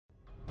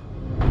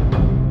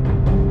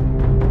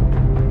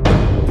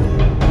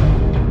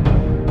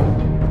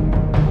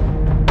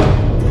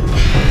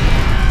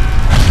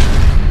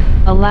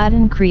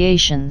Aladdin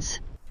Creations.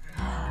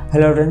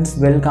 Hello friends,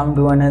 welcome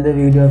to another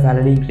video of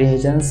Aladdin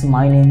Creations.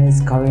 My name is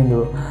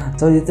Kavindu.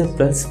 So this is the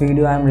first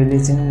video I am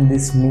releasing in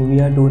this new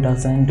year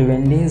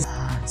 2020.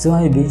 So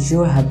I wish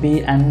you a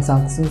happy and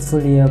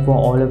successful year for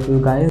all of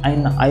you guys,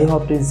 and I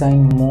hope to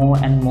design more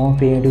and more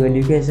creative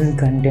education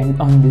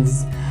content on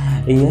this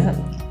year.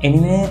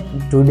 Anyway,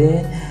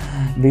 today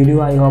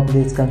video I hope to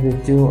discuss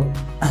with you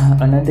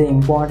another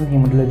important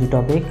hematology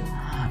topic,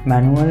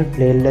 manual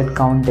platelet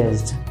count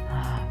test.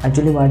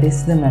 Actually, what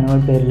is the manual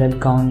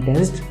platelet count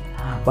test?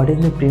 What is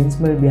the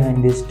principle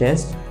behind this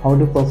test? How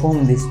to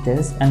perform this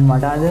test? And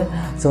what are the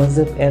sources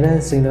of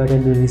errors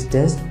related to this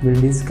test? We'll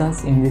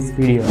discuss in this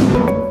video.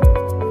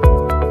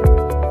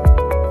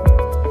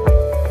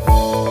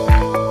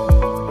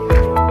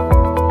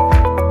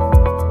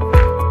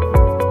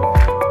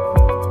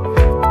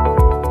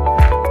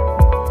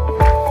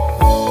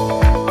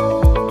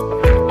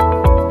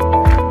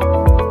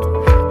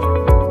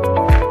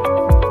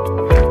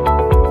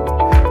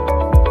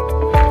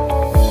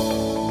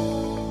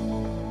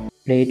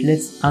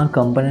 Platelets are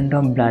components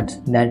of blood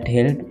that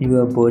help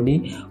your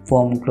body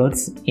form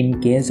clots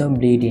in case of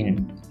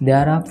bleeding.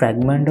 There are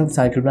fragments of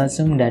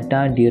cytoplasm that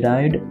are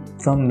derived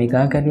from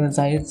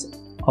megakaryocytes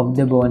of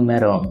the bone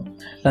marrow.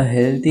 A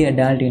healthy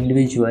adult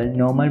individual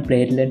normal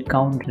platelet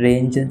count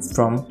ranges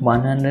from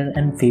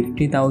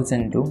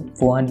 150,000 to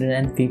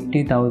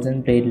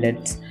 450,000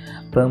 platelets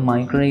per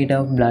microliter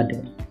of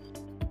blood.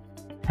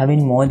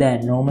 Having more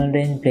than normal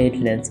range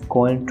platelets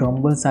called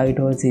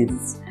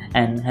thrombocytosis,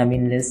 and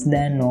having less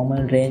than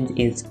normal range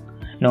is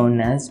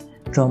known as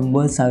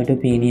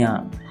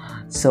thrombocytopenia.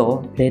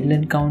 So,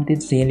 platelet count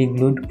is really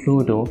good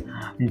clue to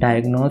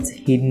diagnose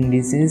hidden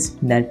disease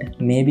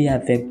that maybe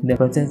affect the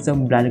process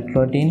of blood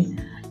clotting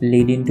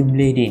leading to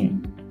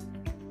bleeding.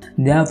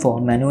 Therefore,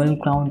 manual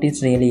count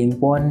is really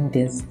important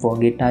test for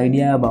get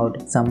idea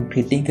about some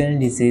critical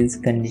disease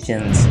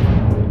conditions.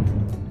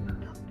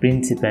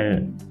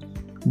 Principle: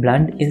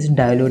 blood is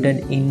diluted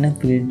in a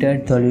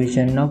filtered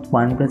solution of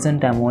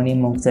 1%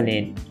 ammonium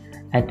oxalate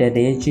at a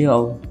ratio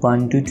of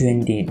 1 to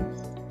 20.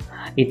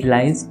 It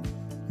lies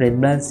red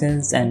blood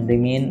cells and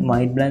remain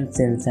white blood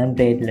cells and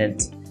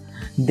platelets.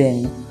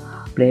 Then,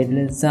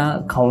 platelets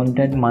are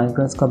counted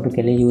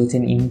microscopically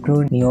using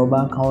improved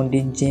Neobar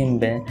counting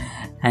chamber,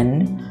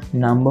 and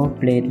number of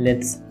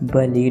platelets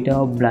per liter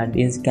of blood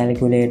is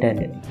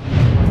calculated.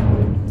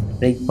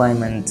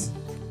 Requirements: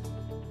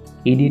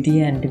 EDT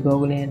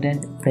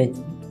anticoagulated fresh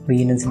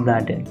venous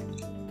blood,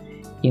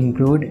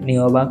 improved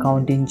Neobar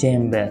counting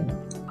chamber,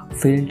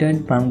 filtered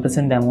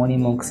 1%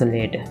 ammonium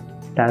oxalate,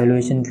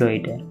 dilution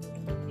fluid,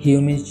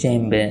 humid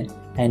chamber,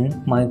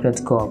 and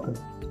microscope.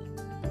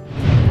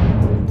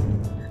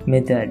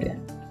 Method: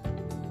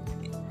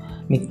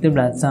 mix the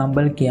blood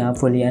sample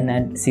carefully and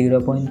add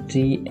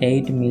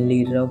 0.38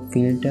 ml of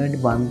filtered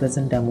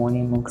 1%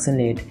 ammonium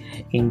oxalate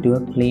into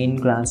a clean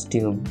glass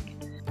tube.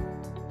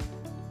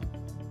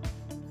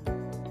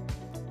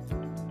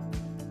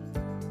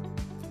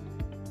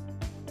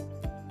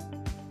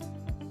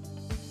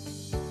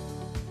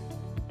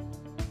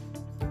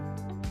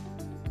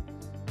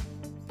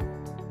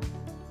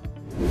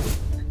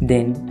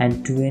 Then add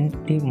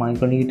 20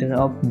 microliter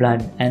of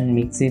blood and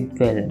mix it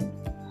well.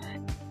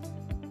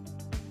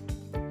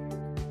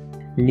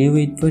 Leave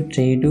it for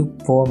 3 to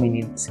 4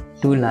 minutes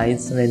to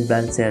lyse red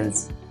blood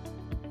cells.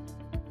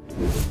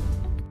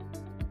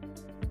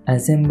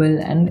 Assemble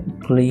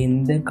and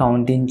clean the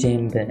counting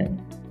chamber.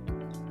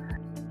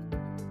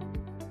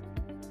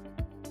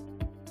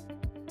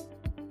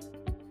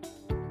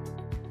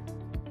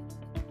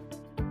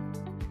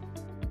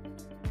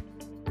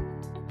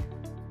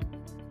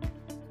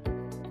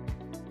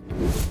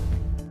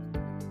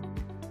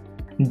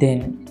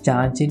 Then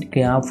charge it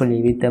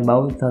carefully with a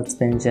bow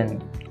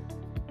suspension.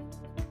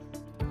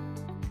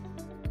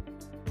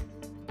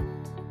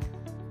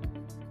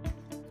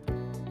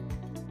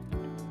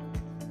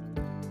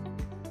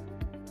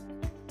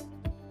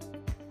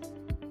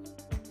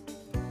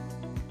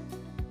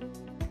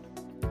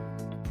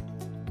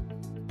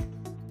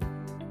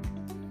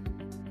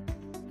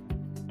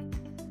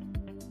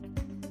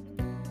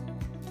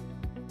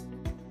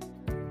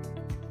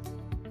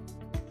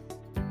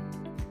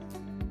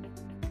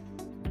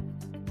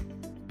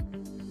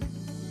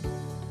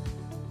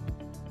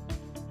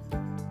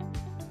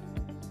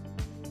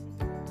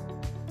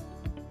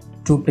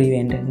 To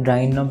prevent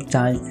drying of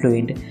charged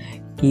fluid,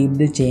 keep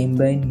the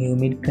chamber in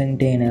humid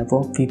container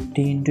for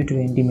 15 to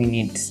 20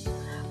 minutes,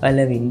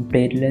 allowing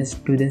platelets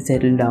to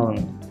settle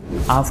down.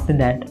 After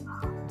that,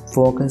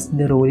 focus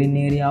the ruling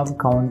area of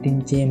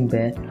counting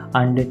chamber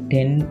under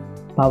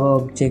 10 power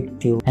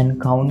objective and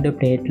count the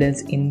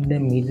platelets in the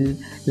middle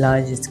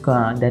large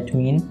square, that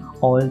means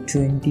all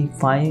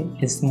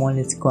 25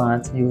 small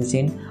squares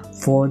using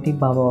 40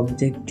 power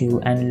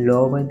objective, and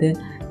lower the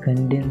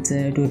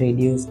condenser to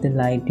reduce the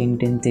light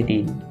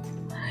intensity.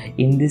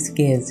 In this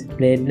case,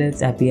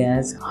 platelets appear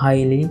as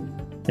highly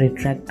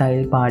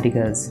retractile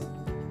particles.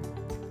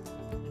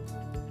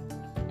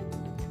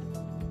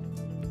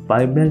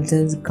 White blood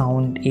cells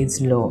count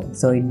is low,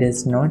 so it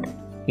does not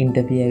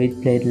interfere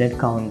with platelet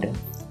count.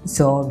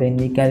 So when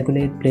we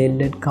calculate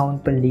platelet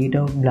count per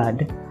liter of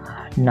blood,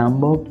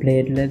 number of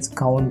platelets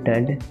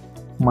counted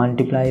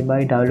multiplied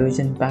by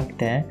dilution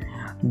factor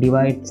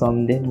divided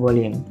from the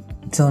volume.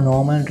 So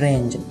normal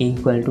range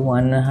equal to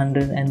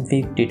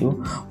 150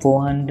 to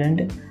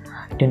 400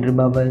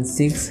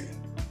 10⁻⁶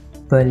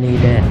 per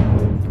liter.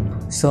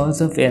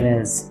 Source of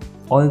errors.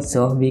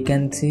 Also we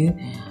can see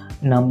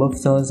number of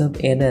source of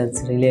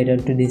errors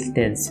related to this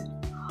test.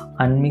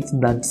 Unmixed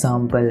blood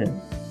sample,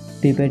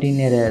 pipetting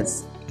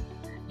errors,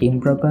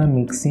 improper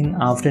mixing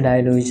after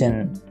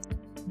dilution,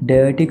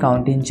 dirty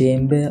counting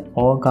chamber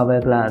or cover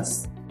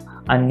glass,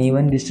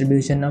 uneven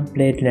distribution of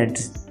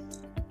platelets,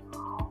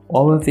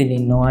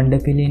 overfilling or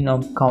underfilling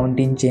of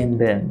counting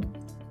chamber,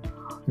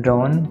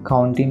 drawn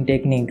counting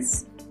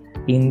techniques,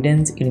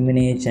 intense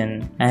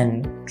elimination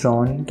and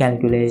drawn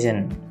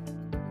calculation.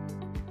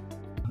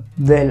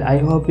 Well, I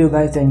hope you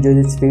guys enjoy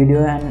this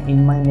video, and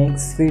in my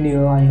next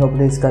video I hope to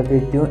discuss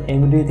with you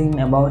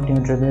everything about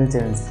neutrophil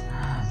cells.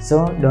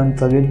 So don't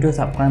forget to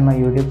subscribe my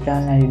YouTube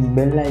channel and hit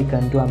bell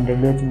icon to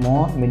update with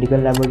more medical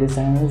laboratory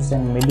science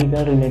and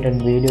medical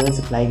related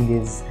videos like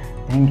this.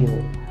 Thank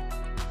you.